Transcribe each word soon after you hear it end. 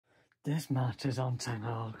This match is on Ten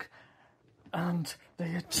Hag. And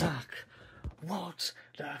the attack. What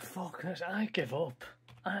the fuck? I give up.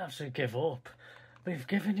 I absolutely give up. We've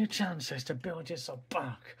given you chances to build yourself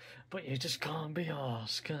back, but you just can't be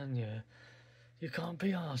arsed, can you? You can't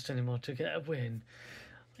be arsed anymore to get a win.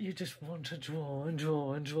 You just want to draw and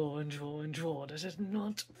draw and draw and draw and draw. This is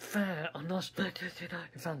not fair on us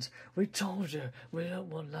United fans. We told you we don't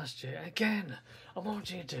want last year again. And what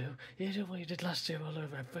do? You do what you did last year all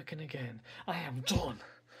over freaking again. I am done.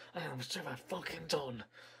 I am super fucking done.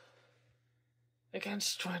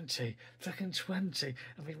 Against Twente. Freaking Twente.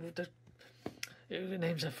 I mean, who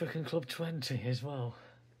names a freaking club Twente as well?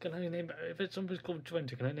 Can I name, if it's somebody's called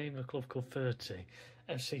Twente, can I name a club called 30?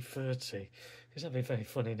 FC 30. Because that'd be a very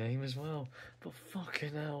funny name as well. But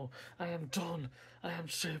fucking hell, I am done. I am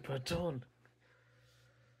super done.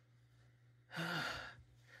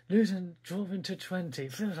 Drawing to 20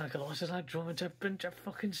 feels like a loss. It's like drawing to a bunch of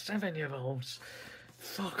fucking 7-year-olds.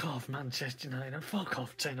 Fuck off, Manchester United, and fuck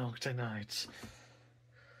off, Ten Hag tonight.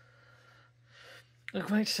 A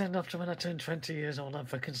great send-off to when I turned 20 years old on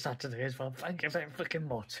fucking Saturday as well. Thank you very fucking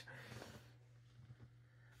much.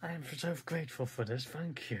 I am so grateful for this.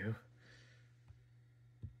 Thank you.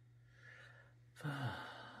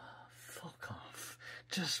 Fuck off.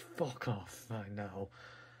 Just fuck off right now.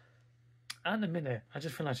 At the minute, I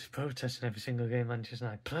just feel like just protesting every single game Manchester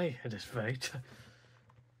United play at this rate.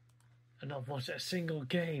 And not watch a single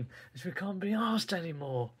game. Because we can't be arsed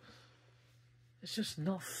anymore. It's just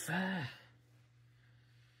not fair.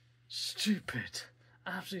 Stupid.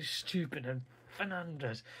 Absolutely stupid. And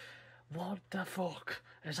Fernandez, what the fuck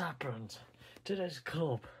has happened to this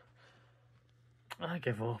club? I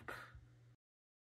give up.